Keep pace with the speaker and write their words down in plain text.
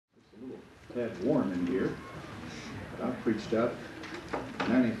tad warm in here. But I preached out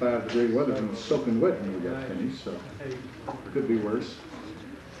 95-degree weather and was soaking wet when we got finished, so it could be worse.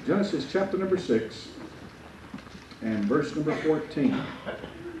 Genesis chapter number 6 and verse number 14.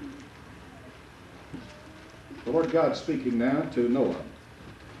 The Lord God speaking now to Noah.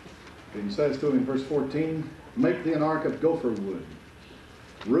 And he says to him in verse 14, "Make thee an ark of gopher wood.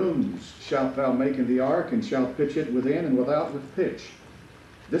 Rooms shalt thou make in the ark, and shalt pitch it within and without with pitch.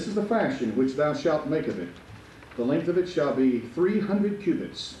 This is the fashion which thou shalt make of it. The length of it shall be 300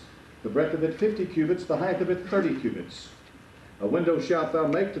 cubits, the breadth of it 50 cubits, the height of it 30 cubits. A window shalt thou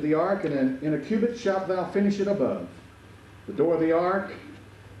make to the ark, and in a cubit shalt thou finish it above. The door of the ark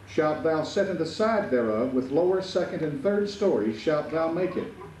shalt thou set in the side thereof, with lower, second, and third stories shalt thou make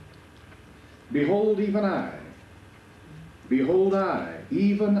it. Behold, even I,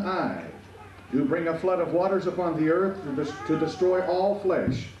 even I, do bring a flood of waters upon the earth to destroy all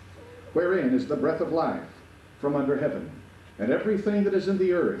flesh, wherein is the breath of life from under heaven. And everything that is in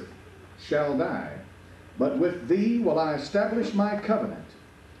the earth shall die. But with thee will I establish my covenant.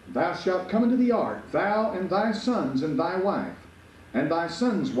 Thou shalt come into the ark, thou and thy sons and thy wife, and thy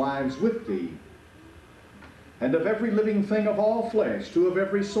sons' wives with thee. And of every living thing of all flesh, two of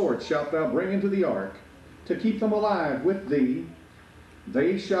every sort shalt thou bring into the ark, to keep them alive with thee.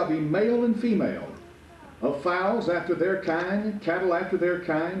 They shall be male and female, of fowls after their kind, cattle after their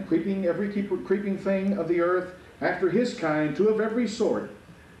kind, every creeping thing of the earth after his kind, two of every sort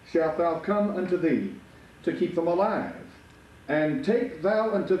shalt thou come unto thee, to keep them alive. And take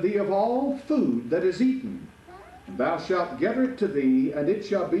thou unto thee of all food that is eaten, and thou shalt gather it to thee, and it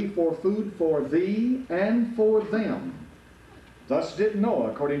shall be for food for thee and for them. Thus did Noah,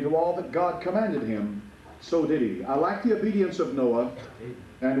 according to all that God commanded him, so did he." I like the obedience of Noah,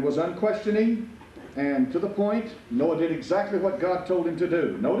 and it was unquestioning and to the point. Noah did exactly what God told him to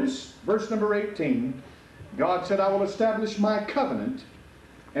do. Notice verse number 18. God said, "I will establish my covenant,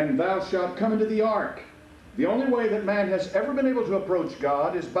 and thou shalt come into the ark." The only way that man has ever been able to approach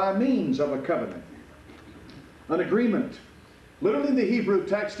God is by means of a covenant, an agreement. Literally in the Hebrew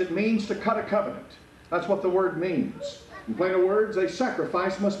text, it means to cut a covenant. That's what the word means. In plainer words, a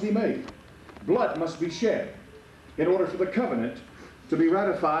sacrifice must be made. Blood must be shed in order for the covenant to be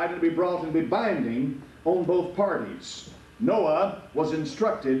ratified and to be brought and be binding on both parties. Noah was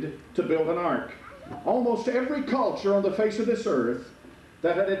instructed to build an ark. Almost every culture on the face of this earth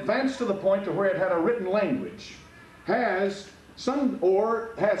that had advanced to the point to where it had a written language has some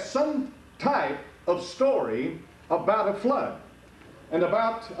type of story about a flood and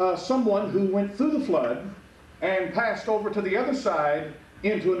about someone who went through the flood and passed over to the other side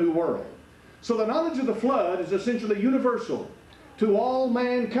into a new world. So the knowledge of the flood is essentially universal to all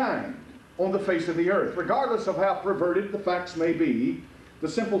mankind on the face of the earth, regardless of how perverted the facts may be. The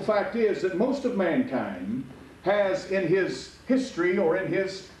simple fact is that most of mankind has in his history or in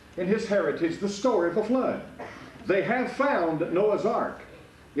his heritage the story of a flood. They have found Noah's Ark.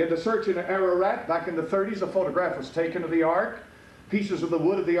 In the search in Ararat back in the 30s, a photograph was taken of the Ark. Pieces of the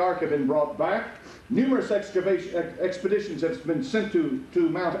wood of the Ark have been brought back. Numerous expeditions have been sent to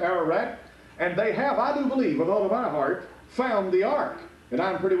Mount Ararat, and they have, I do believe, with all of my heart, found the Ark. And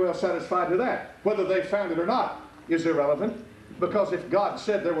I'm pretty well satisfied with that. Whether they found it or not is irrelevant, because if God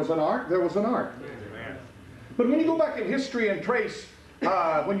said there was an Ark, there was an Ark. But when you go back in history and trace,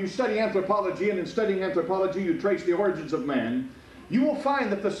 when you study anthropology, and in studying anthropology you trace the origins of man, you will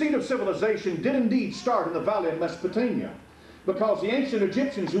find that the seed of civilization did indeed start in the valley of Mesopotamia, because the ancient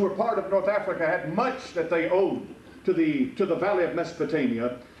Egyptians who were part of North Africa had much that they owed to the valley of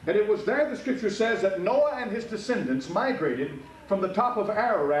Mesopotamia. And it was there, the scripture says, that Noah and his descendants migrated from the top of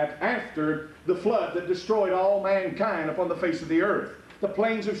Ararat after the flood that destroyed all mankind upon the face of the earth, the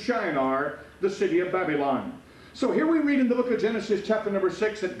plains of Shinar, the city of Babylon. So here we read in the book of Genesis chapter number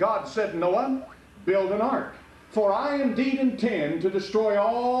 6 that God said, "Noah, build an ark, for I indeed intend to destroy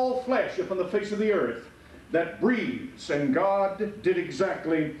all flesh upon the face of the earth that breathes." And God did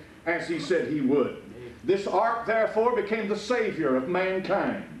exactly as he said he would. This ark therefore became the savior of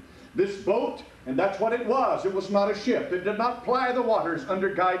mankind. This boat, and that's what it was not a ship. It did not ply the waters under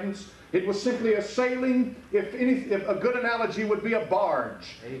guidance. It was simply a sailing, if a good analogy would be a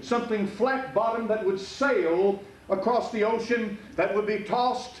barge. Something flat-bottomed that would sail across the ocean, that would be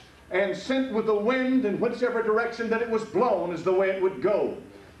tossed and sent with the wind in whichever direction that it was blown is the way it would go.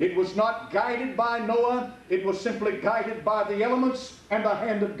 It was not guided by Noah. It was simply guided by the elements and the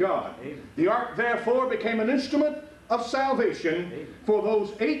hand of God. Amen. The ark therefore became an instrument of salvation. Amen. For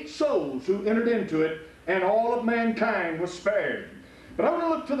those 8 souls who entered into it, and all of mankind was spared. But I want to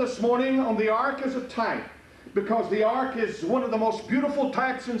look to this morning on the ark as a type, because the ark is one of the most beautiful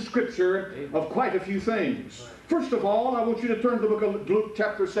types in Scripture of quite a few things. First of all, I want you to turn to the book of Luke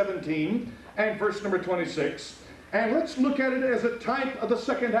chapter 17 and verse number 26. And let's look at it as a type of the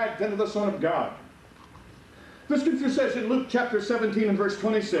second advent of the Son of God. The Scripture says in Luke chapter 17 and verse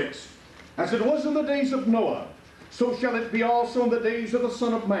 26, "As it was in the days of Noah, so shall it be also in the days of the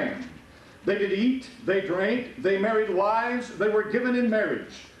Son of Man. They did eat, they drank, they married wives, they were given in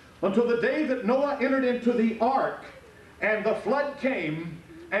marriage, until the day that Noah entered into the ark, and the flood came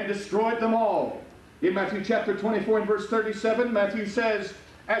and destroyed them all." In Matthew chapter 24 and verse 37, Matthew says,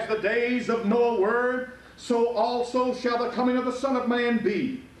 "As the days of Noah were, so also shall the coming of the Son of Man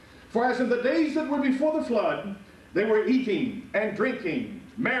be. For as in the days that were before the flood, they were eating and drinking,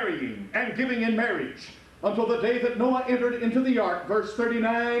 marrying and giving in marriage, until the day that Noah entered into the ark." Verse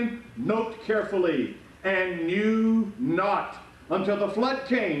 39, note carefully, "and knew not until the flood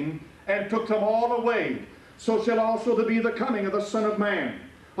came and took them all away. So shall also be the coming of the Son of Man."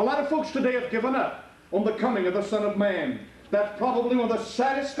 A lot of folks today have given up on the coming of the Son of Man. That's probably one of the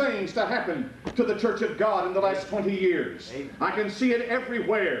saddest things to happen to the Church of God in the last 20 years. I can see it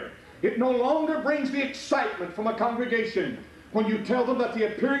everywhere. It no longer brings the excitement from a congregation when you tell them that the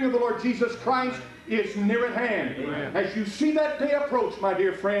appearing of the Lord Jesus Christ is near at hand. Amen. As you see that day approach, my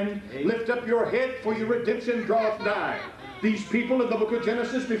dear friend, lift up your head, for your redemption draweth nigh. These people in the book of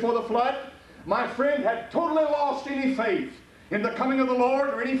Genesis before the flood, my friend, had totally lost any faith in the coming of the Lord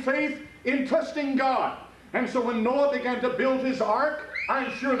or any faith in trusting God. And so when Noah began to build his ark,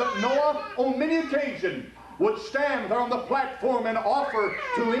 I'm sure that Noah on many occasions would stand there on the platform and offer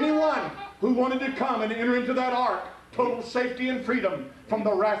to anyone who wanted to come and enter into that ark total safety and freedom from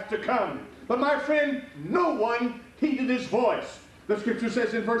the wrath to come. But my friend, no one heeded his voice. The Scripture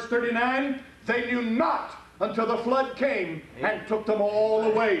says in verse 39, "They knew not until the flood came and took them all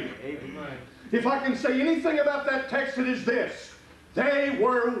away." Amen. If I can say anything about that text, it is this: they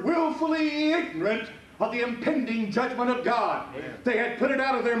were willfully ignorant of the impending judgment of God. Amen. They had put it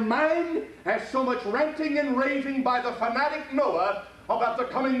out of their mind as so much ranting and raving by the fanatic Noah about the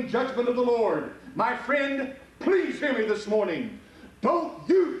coming judgment of the Lord. My friend, please hear me this morning. Don't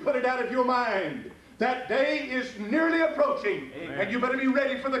you put it out of your mind. That day is nearly approaching. Amen. And you better be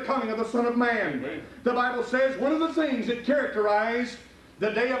ready for the coming of the Son of Man. Amen. The Bible says one of the things that characterized the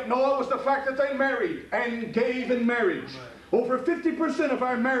day of Noah was the fact that they married and gave in marriage. Amen. Over 50% of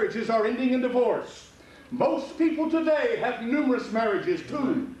our marriages are ending in divorce. Most people today have numerous marriages,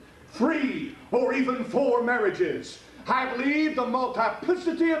 2, 3, or even 4 marriages. I believe the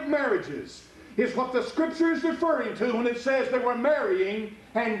multiplicity of marriages is what the Scripture is referring to when it says they were marrying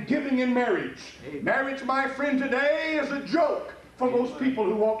and giving in marriage. Amen. Marriage, my friend, today is a joke for most people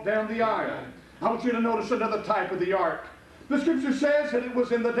who walk down the aisle. I want you to notice another type of the ark. The Scripture says that it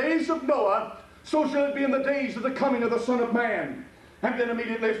was in the days of Noah, so shall it be in the days of the coming of the Son of Man. And then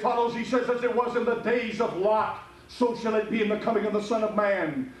immediately follows, he says, as it was in the days of Lot, so shall it be in the coming of the Son of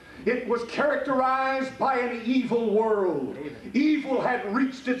Man. It was characterized by an evil world. Amen. Evil had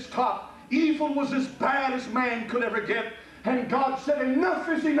reached its top. Evil was as bad as man could ever get. And God said, enough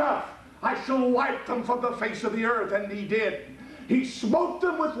is enough. I shall wipe them from the face of the earth. And he did. He smote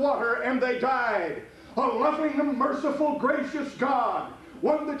them with water, and they died. A loving and merciful, gracious God,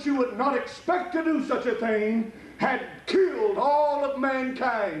 one that you would not expect to do such a thing, had killed all of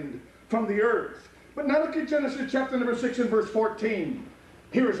mankind from the earth. But now look at Genesis chapter number 6 and verse 14.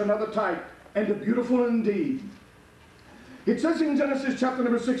 Here is another type, and a beautiful indeed. It says in Genesis chapter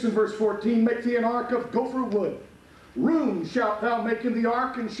number 6 and verse 14, "Make thee an ark of gopher wood. Room shalt thou make in the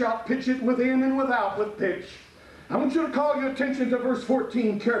ark, and shalt pitch it within and without with pitch." I want you to call your attention to verse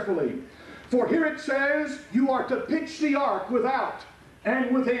 14 carefully. For here it says, you are to pitch the ark without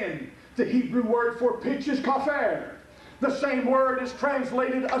and within. The Hebrew word for pitch is kafer. The same word is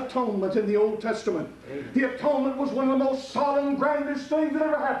translated atonement in the Old Testament. Amen. The atonement was one of the most solemn, grandest things that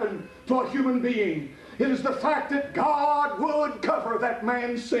ever happened to a human being. It is the fact that God would cover that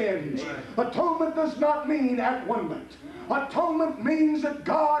man's sins. Amen. Atonement does not mean at-one-ment. Atonement means that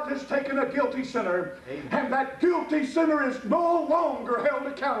God has taken a guilty sinner, Amen. And that guilty sinner is no longer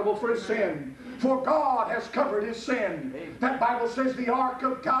held accountable for his sin. For God has covered his sin. Amen. That Bible says the ark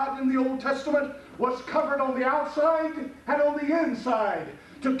of God in the Old Testament was covered on the outside and on the inside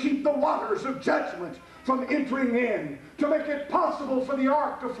to keep the waters of judgment from entering in, to make it possible for the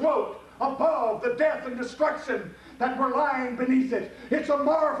ark to float above the death and destruction that were lying beneath it. It's a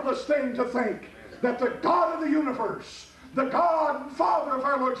marvelous thing to think that the God of the universe, the God and Father of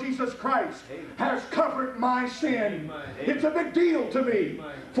our Lord Jesus Christ, has covered my sin. It's a big deal to me.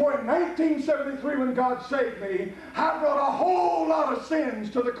 For in 1973, when God saved me, I brought a whole lot of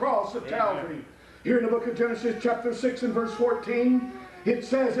sins to the cross of Calvary. Here in the book of Genesis chapter 6 and verse 14, it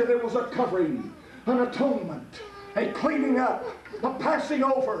says that it was a covering, an atonement, a cleaning up, a passing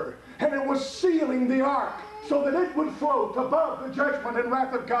over, and it was sealing the ark so that it would float above the judgment and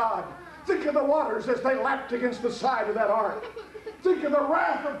wrath of God. Think of the waters as they lapped against the side of that ark. Think of the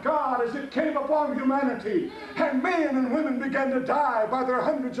wrath of God as it came upon humanity, and men and women began to die by their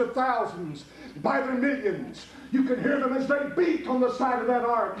hundreds of thousands, by their millions. You can hear them as they beat on the side of that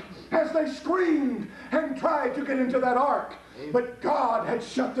ark, as they screamed and tried to get into that ark. But God had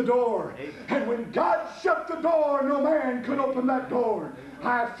shut the door. And when God shut the door, no man could open that door.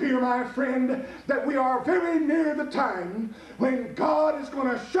 I fear, my friend, that we are very near the time when God is going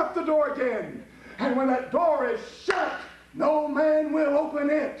to shut the door again. And when that door is shut, no man will open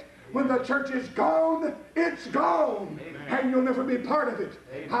it. When the church is gone, it's gone. And you'll never be part of it.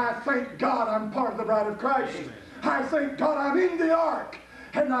 I thank God I'm part of the bride of Christ. I thank God I'm in the ark.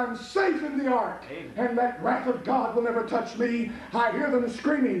 And I'm safe in the ark. And that wrath of God will never touch me. I hear them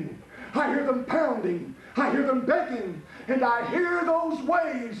screaming. I hear them pounding. I hear them begging. And I hear those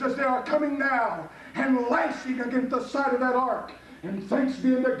waves as they are coming now and lashing against the side of that ark. And thanks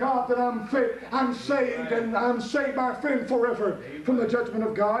be unto God that I'm saved, and I'm saved, my friend, forever from the judgment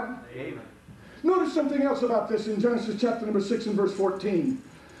of God. Amen. Notice something else about this in Genesis chapter number 6 and verse 14.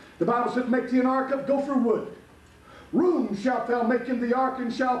 The Bible said, make thee an ark of gopher wood. Room shalt thou make in the ark,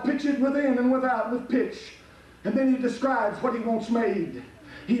 and shall pitch it within and without with pitch. And then he describes what he wants made.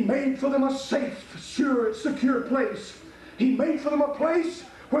 He made for them a safe, sure, secure place. He made for them a place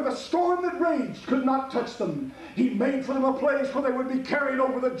where the storm that raged could not touch them. He made for them a place where they would be carried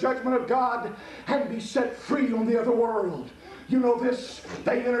over the judgment of God and be set free on the other world. You know this,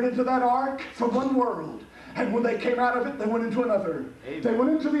 they entered into that ark from one world, and when they came out of it, they went into another. Amen. They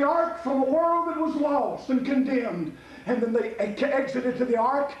went into the ark from a world that was lost and condemned, and then they exited to the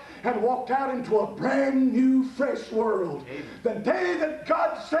ark and walked out into a brand new, fresh world. Amen. The day that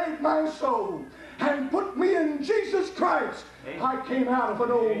God saved my soul and put me in Jesus Christ, amen, I came out of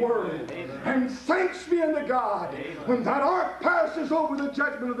an old world. Amen. And thanks be unto God, amen, when that ark passes over the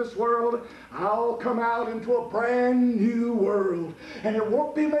judgment of this world, I'll come out into a brand new world. And it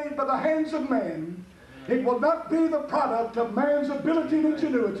won't be made by the hands of man. It will not be the product of man's ability and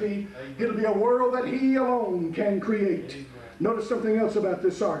ingenuity. It'll be a world that he alone can create. Notice something else about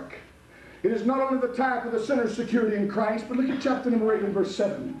this ark. It is not only the type of the sinner's security in Christ, but look at chapter number 8 and verse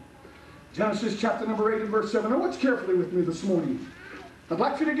 7. Genesis chapter number 8 and verse 7. Now watch carefully with me this morning. I'd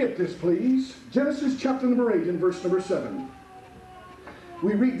like you to get this, please. Genesis chapter number 8 and verse number 7.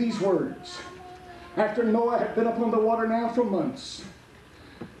 We read these words. After Noah had been up on the water now for months,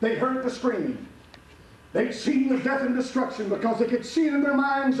 they heard the screaming. They'd seen the death and destruction because they could see it in their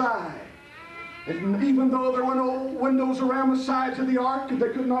mind's eye. And even though there were no windows around the sides of the ark and they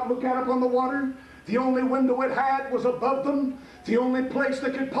could not look out upon the water, the only window it had was above them. The only place they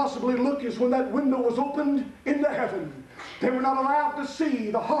could possibly look is when that window was opened into heaven. They were not allowed to see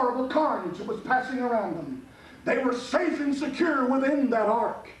the horrible carnage that was passing around them. They were safe and secure within that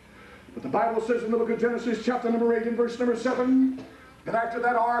ark. But the Bible says in the book of Genesis chapter number 8 and verse number 7, that after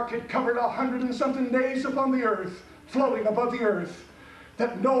that ark had covered 100 and something days upon the earth, floating above the earth,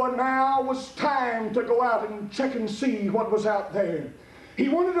 that Noah now was time to go out and check and see what was out there. He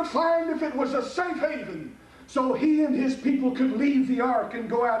wanted to find if it was a safe haven, so he and his people could leave the ark and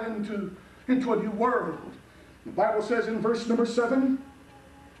go out into a new world. The Bible says in verse number 7,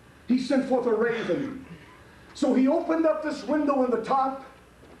 he sent forth a raven. So he opened up this window in the top,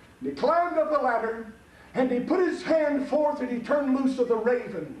 and he climbed up the ladder, and he put his hand forth and he turned loose of the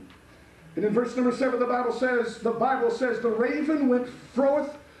raven. And in verse number 7 the Bible says the raven went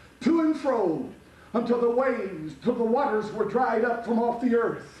forth to and fro until the waters were dried up from off the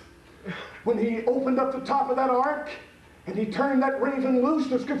earth. When he opened up the top of that ark and he turned that raven loose,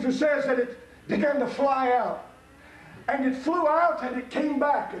 the scripture says that it began to fly out. And it flew out and it came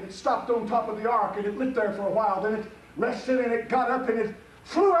back and it stopped on top of the ark and it lit there for a while. Then it rested and it got up and it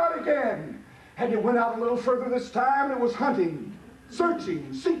flew out again. And it went out a little further this time. It was hunting,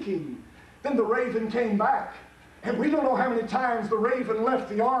 searching, seeking. Then the raven came back. And we don't know how many times the raven left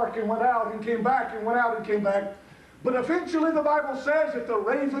the ark and went out and came back and went out and came back. But eventually the Bible says that the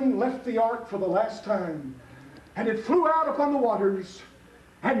raven left the ark for the last time. And it flew out upon the waters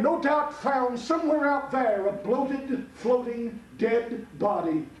and no doubt found somewhere out there a bloated, floating, dead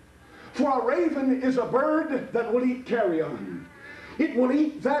body. For a raven is a bird that will eat carrion. It will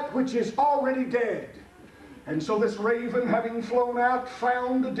eat that which is already dead. And so this raven, having flown out,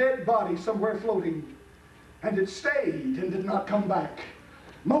 found a dead body somewhere floating. And it stayed and did not come back.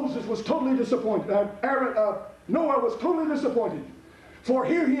 Moses was totally disappointed. Noah was totally disappointed For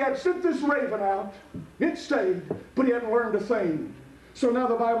here he had sent this raven out. It stayed, but he hadn't learned a thing. So now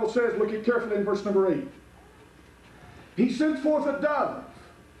the Bible says, look at carefully in verse number 8. He sent forth a dove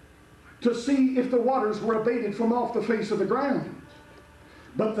to see if the waters were abated from off the face of the ground.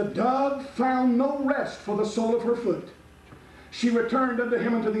 But the dove found no rest for the sole of her foot. She returned unto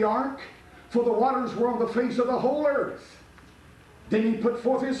him into the ark, for the waters were on the face of the whole earth. Then he put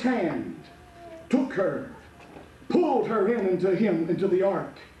forth his hand, took her, pulled her in into the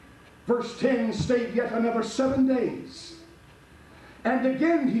ark. Verse 10, stayed yet another 7 days. And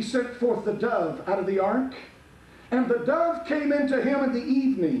again he sent forth the dove out of the ark, and the dove came into him in the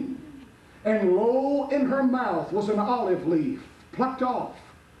evening, and lo, in her mouth was an olive leaf plucked off.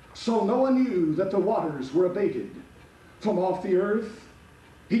 So Noah knew that the waters were abated from off the earth.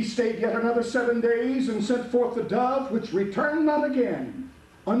 He stayed yet another 7 days, and sent forth the dove, which returned not again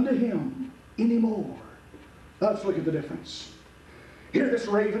unto him any more. Let's look at the difference. Here this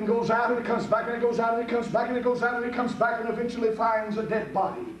raven goes out, and it comes back, and it goes out, and it comes back, and it goes out, and it comes back, and eventually finds a dead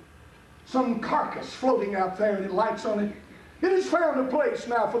body. Some carcass floating out there, and it lights on it. It has found a place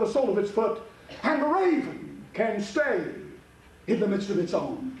now for the sole of its foot, and the raven can stay in the midst of its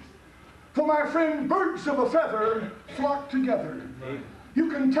own. For my friend, birds of a feather flock together. You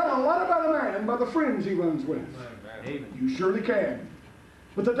can tell a lot about a man by the friends he runs with. You surely can.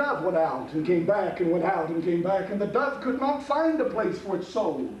 But the dove went out and came back, and went out and came back, and the dove could not find a place for its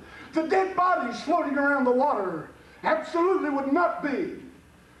soul. The dead bodies floating around the water absolutely would not be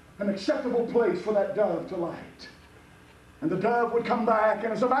an acceptable place for that dove to light. And the dove would come back,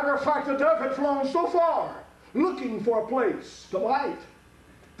 and as a matter of fact, the dove had flown so far looking for a place to light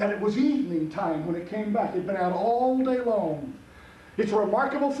that it was evening time when it came back. It had been out all day long. It's a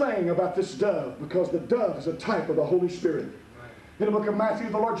remarkable thing about this dove, because the dove is a type of the Holy Spirit. In the book of Matthew,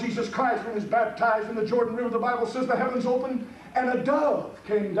 the Lord Jesus Christ, when he was baptized in the Jordan River, the Bible says the heavens opened, and a dove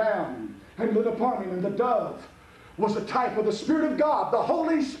came down and lit upon him. And the dove was a type of the Spirit of God. The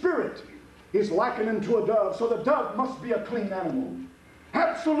Holy Spirit is likened unto a dove. So the dove must be a clean animal.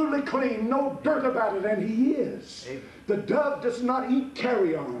 Absolutely clean, no dirt about it, and he is. Amen. The dove does not eat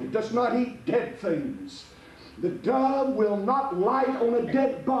carrion. It does not eat dead things. The dove will not light on a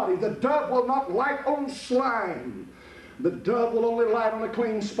dead body. The dove will not light on slime. The dove will only light on a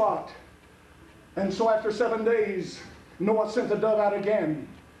clean spot. And so after 7 days, Noah sent the dove out again.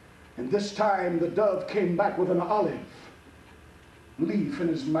 And this time the dove came back with an olive leaf in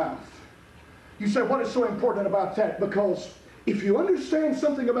his mouth. You say, what is so important about that? Because if you understand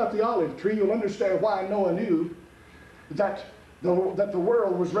something about the olive tree, you'll understand why Noah knew that the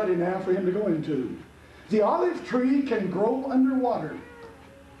world was ready now for him to go into. The olive tree can grow underwater.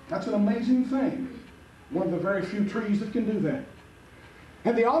 That's an amazing thing. One of the very few trees that can do that.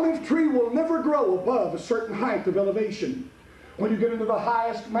 And the olive tree will never grow above a certain height of elevation. When you get into the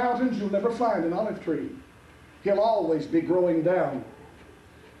highest mountains, you'll never find an olive tree. He'll always be growing down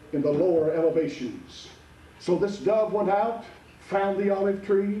in the lower elevations. So this dove went out, found the olive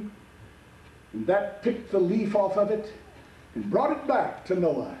tree, and that picked the leaf off of it and brought it back to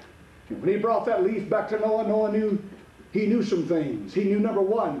Noah. And when he brought that leaf back to Noah, Noah knew some things. He knew, number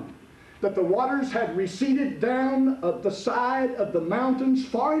one, that the waters had receded down of the side of the mountains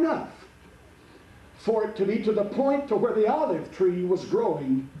far enough for it to be to the point to where the olive tree was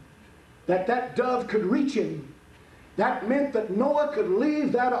growing, that dove could reach him. That meant that Noah could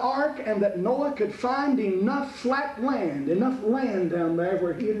leave that ark, and that Noah could find enough flat land, enough land down there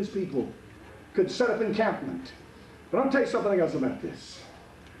where he and his people could set up encampment. But I'll tell you something else about this.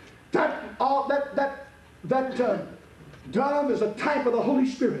 That dove is a type of the Holy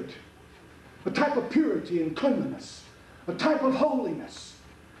Spirit, a type of purity and cleanliness, a type of holiness,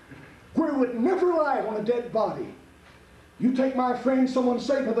 where it would never light on a dead body. You take, my friend, someone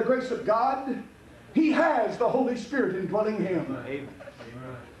saved by the grace of God, he has the Holy Spirit indwelling him. Amen.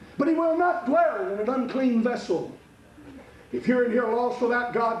 But he will not dwell in an unclean vessel. If you're in here lost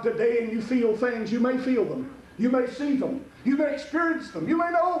without God today and you feel things, you may feel them. You may see them. You may experience them. You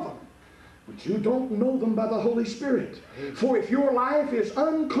may know them. But you don't know them by the Holy Spirit. Amen. For if your life is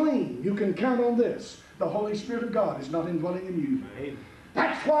unclean, you can count on this. The Holy Spirit of God is not indwelling in you. Amen.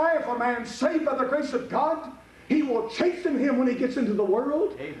 That's why if a man's saved by the grace of God, he will chasten him when he gets into the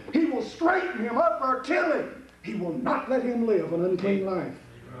world. Amen. He will straighten him up or kill him. He will not let him live an unclean life.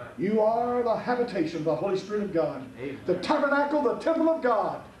 Right. You are the habitation of the Holy Spirit of God. Amen. The tabernacle, the temple of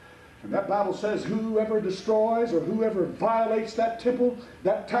God. And that Bible says whoever destroys or whoever violates that temple,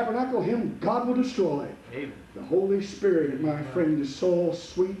 that tabernacle, him God will destroy. Amen. The Holy Spirit, my friend, is so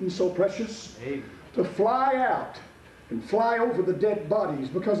sweet and so precious. Amen. To fly out and fly over the dead bodies,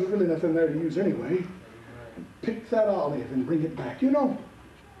 because there's really nothing there to use anyway. pick that olive and bring it back. You know,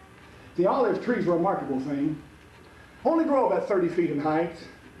 the olive tree is a remarkable thing. Only grow about 30 feet in height.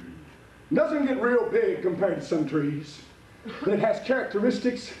 Doesn't get real big compared to some trees, but it has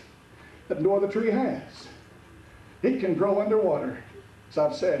characteristics that no other tree has. It can grow underwater, as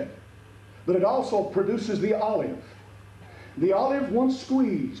I've said, but it also produces the olive. The olive, once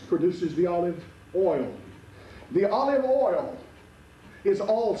squeezed, produces the olive oil. The olive oil is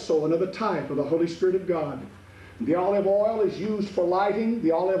also another type of the Holy Spirit of God. The olive oil is used for lighting.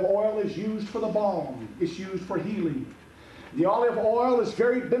 The olive oil is used for the balm. It's used for healing. The olive oil is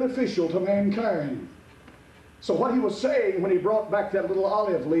very beneficial to mankind. So what he was saying when he brought back that little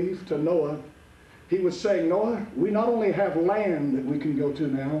olive leaf to Noah, he was saying, Noah, we not only have land that we can go to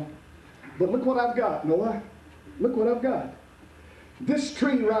now, but look what I've got, Noah. Look what I've got. This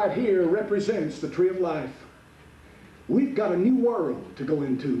tree right here represents the tree of life. We've got a new world to go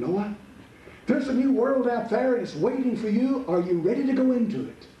into, Noah. There's a new world out there and it's waiting for you. Are you ready to go into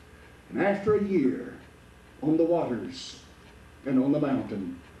it? And after a year on the waters and on the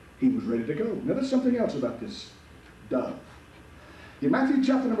mountain, he was ready to go. Now there's something else about this dove. In Matthew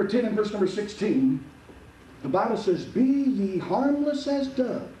chapter number 10 and verse number 16, the Bible says, be ye harmless as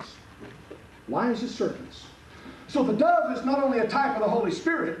doves, wise as serpents. So the dove is not only a type of the Holy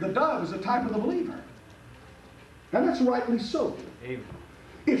Spirit, the dove is a type of the believer. And that's rightly so. Amen.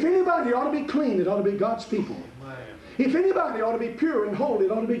 If anybody ought to be clean, it ought to be God's people. Amen. If anybody ought to be pure and holy,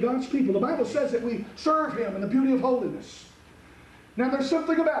 it ought to be God's people. The Bible says that we serve Him in the beauty of holiness. Now there's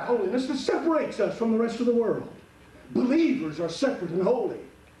something about holiness that separates us from the rest of the world. Believers are separate and holy.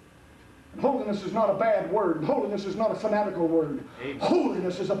 And holiness is not a bad word. Holiness is not a fanatical word. Amen.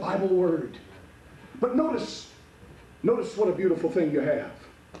 Holiness is a Bible word. But notice what a beautiful thing you have.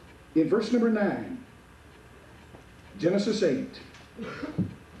 In verse number 9, Genesis 8.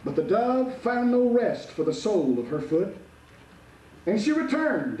 But the dove found no rest for the sole of her foot, and she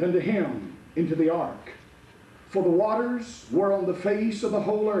returned unto him into the ark, for the waters were on the face of the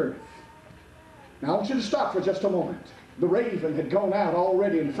whole earth. Now I want you to stop for just a moment. The raven had gone out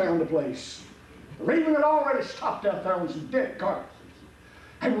already and found a place. The raven had already stopped out there on some dead carcasses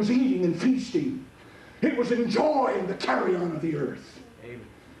and was eating and feasting. It was enjoying the carrion of the earth. Amen.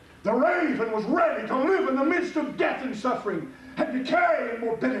 The raven was ready to live in the midst of death and suffering and decay and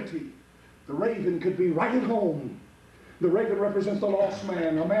morbidity. The raven could be right at home. The raven represents the lost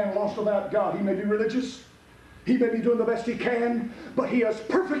man, a man lost without God. He may be religious. He may be doing the best he can, but he is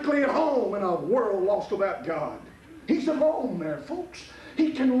perfectly at home in a world lost without God. He's at home there, folks.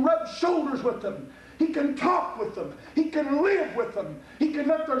 He can rub shoulders with them. He can talk with them. He can live with them. He can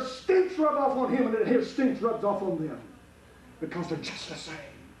let their stench rub off on him, and his stench rubs off on them because they're just the same.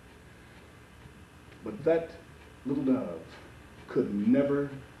 But that little dove could never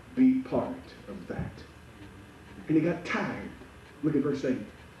be part of that. And he got tired. Look at verse 8.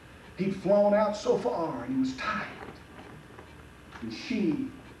 He'd flown out so far and he was tired. And she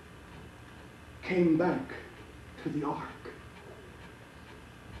came back to the ark.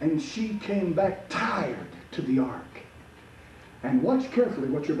 And she came back tired to the ark. And watch carefully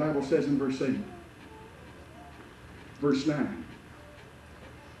what your Bible says in verse 8. Verse 9.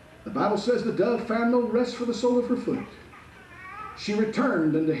 The Bible says the dove found no rest for the sole of her foot. She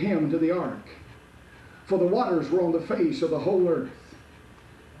returned unto him into the ark, for the waters were on the face of the whole earth.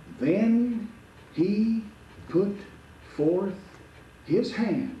 Then he put forth his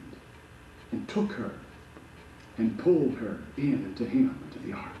hand and took her and pulled her in into him, into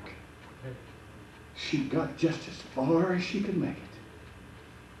the ark. She got just as far as she could make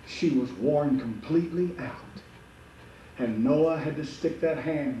it. She was worn completely out. And Noah had to stick that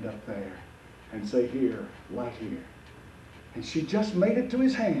hand up there and say, here, right here. And she just made it to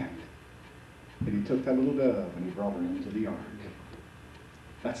his hand. And he took that little dove and he brought her into the ark.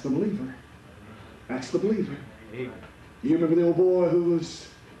 That's the believer. That's the believer. Amen. You remember the old boy who was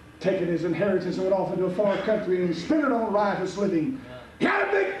taking his inheritance and went off into a far country and spent it on riotous living. He had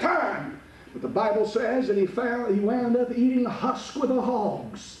a big time. But the Bible says that he wound up eating husk with the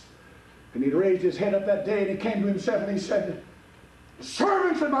hogs. And he raised his head up that day and he came to himself and he said, the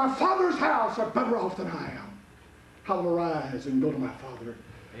servants in my father's house are better off than I am. I will arise and go to my father.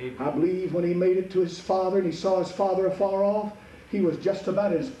 Amen. I believe when he made it to his father and he saw his father afar off, he was just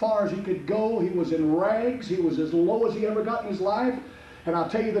about as far as he could go. He was in rags. He was as low as he ever got in his life. And I'll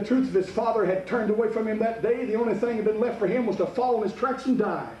tell you the truth, if his father had turned away from him that day, the only thing that had been left for him was to fall in his tracks and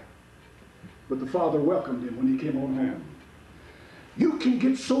die. But the father welcomed him when he came on home. You can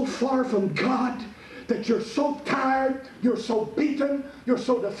get so far from God that you're so tired, you're so beaten, you're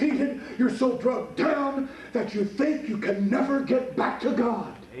so defeated, you're so drugged down that you think you can never get back to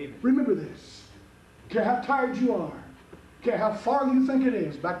God. Amen. Remember this. care how tired you are, care how far you think it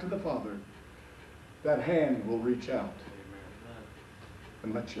is back to the Father, that hand will reach out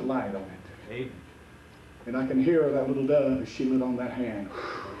and let you light on it. Amen. And I can hear that little dove as she lit on that hand.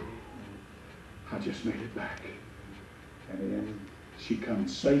 I just made it back. And then she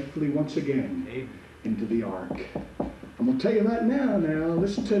comes safely once again into the ark. I'm going to tell you that now.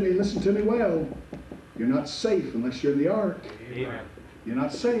 Listen to me well. You're not safe unless you're in the ark. Amen. You're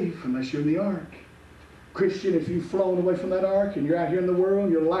not safe unless you're in the ark. Christian, if you've flown away from that ark and you're out here in the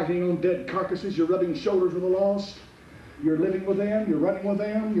world, you're lighting on dead carcasses, you're rubbing shoulders with the lost, you're living with them, you're running with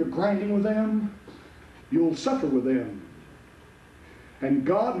them, you're grinding with them, you'll suffer with them. And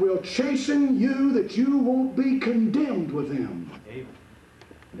God will chasten you that you won't be condemned with them. Amen.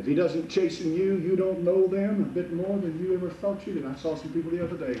 And if He doesn't chasten you, you don't know them a bit more than you ever thought you did. I saw some people the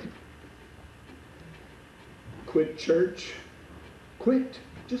other day. Quit church. Quit.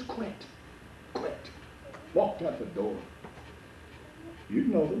 Just quit. Quit. Walked out the door. You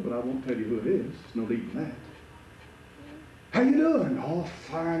know them, but I won't tell you who it is. There's no need in that. How you doing? Oh,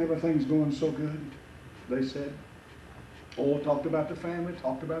 fine. Everything's going so good, they said. Oh, talked about the family,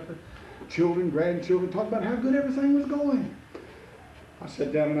 talked about the children, grandchildren, talked about how good everything was going. I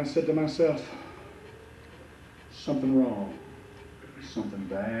sat down and I said to myself, something wrong. Something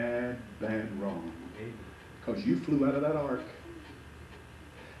bad, bad wrong. Because you flew out of that ark.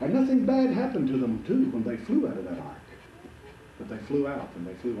 And nothing bad happened to them, too, when they flew out of that ark. But they flew out and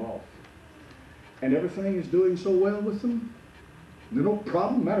they flew off. And everything is doing so well with them. There's no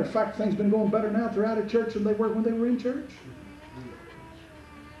problem. Matter of fact, things have been going better now if they're out of church than they were when they were in church.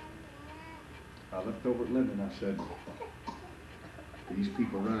 I looked over at Linda and I said, these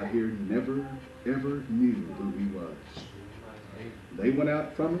people right here never, ever knew who He was. They went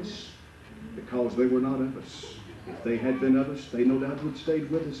out from us because they were not of us. If they had been of us, they no doubt would have stayed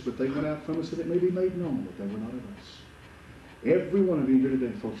with us, but they went out from us that it may be made known that they were not of us. Every one of you here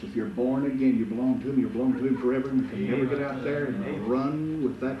today, folks, if you're born again, you belong to Him, you belong to Him forever, and you can never get out there and run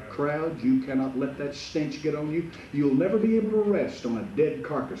with that crowd. You cannot let that stench get on you. You'll never be able to rest on a dead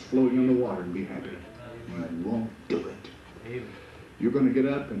carcass floating on the water and be happy. You won't do it. You're going to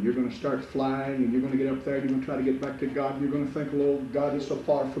get up and you're going to start flying, and you're going to get up there and you're going to try to get back to God, and you're going to think, Lord, God is so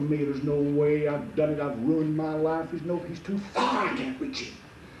far from me. There's no way. I've done it. I've ruined my life. He's too far. I can't reach Him.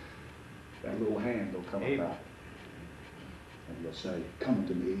 That little hand will come about. And He'll say, come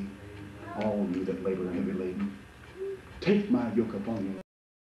to me, all you that labor and heavy laden. Take my yoke upon you.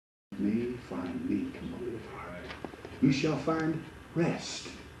 Me, find me, come of heart. You shall find rest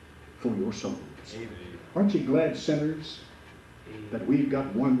for your souls. Aren't you glad, sinners, that we've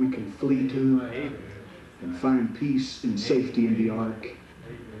got one we can flee to and find peace and safety in the ark?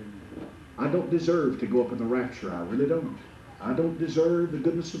 I don't deserve to go up in the rapture. I really don't. I don't deserve the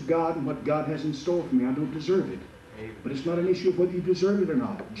goodness of God and what God has in store for me. I don't deserve it. But it's not an issue of whether you deserve it or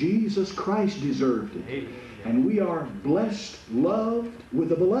not. Jesus Christ deserved it. And we are blessed, loved with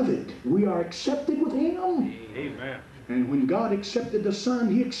the beloved. We are accepted with Him. Amen. And when God accepted the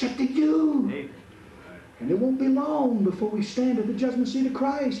Son, He accepted you. Amen. And it won't be long before we stand at the judgment seat of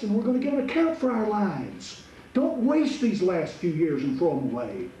Christ, and we're going to give an account for our lives. Don't waste these last few years and throw them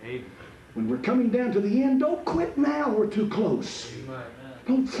away. Amen. When we're coming down to the end, don't quit now. We're too close. Amen.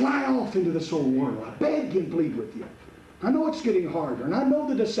 Don't fly off into this old world. I beg and plead with you. I know it's getting harder, and I know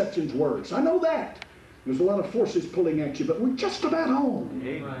the deception's worse. I know that. There's a lot of forces pulling at you, but we're just about home.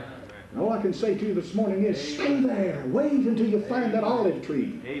 Amen. And all I can say to you this morning is, stay there. Wait until you find that olive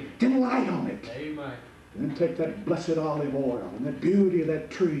tree. Get light on it. Amen. And then take that blessed olive oil and the beauty of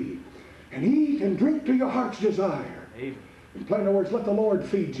that tree and eat and drink to your heart's desire. Amen. In plain words, let the Lord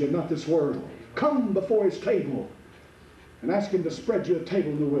feed you, not this world. Come before His table and ask Him to spread you a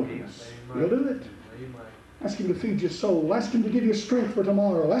table in the wilderness. You'll do it. Ask Him to feed your soul. Ask Him to give you strength for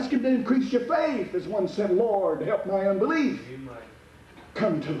tomorrow. Ask Him to increase your faith. As one said, Lord, help my unbelief.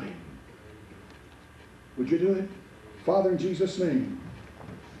 Come to Him. Would you do it? Father, in Jesus' name,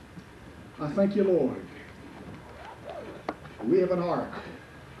 I thank you, Lord. We have an ark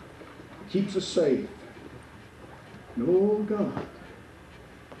that keeps us safe. And oh, God,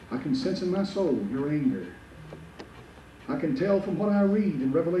 I can sense in my soul your anger. I can tell from what I read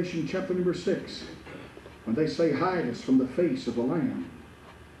in Revelation chapter number 6, when they say, hide us from the face of the Lamb.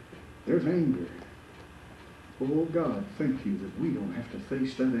 There's anger. Oh, God, thank you that we don't have to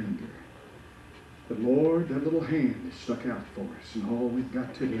face that anger. But, Lord, that little hand is stuck out for us, and all we've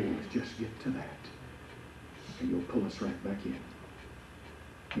got to do is just get to that. And you'll pull us right back in.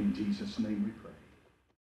 In Jesus' name we pray.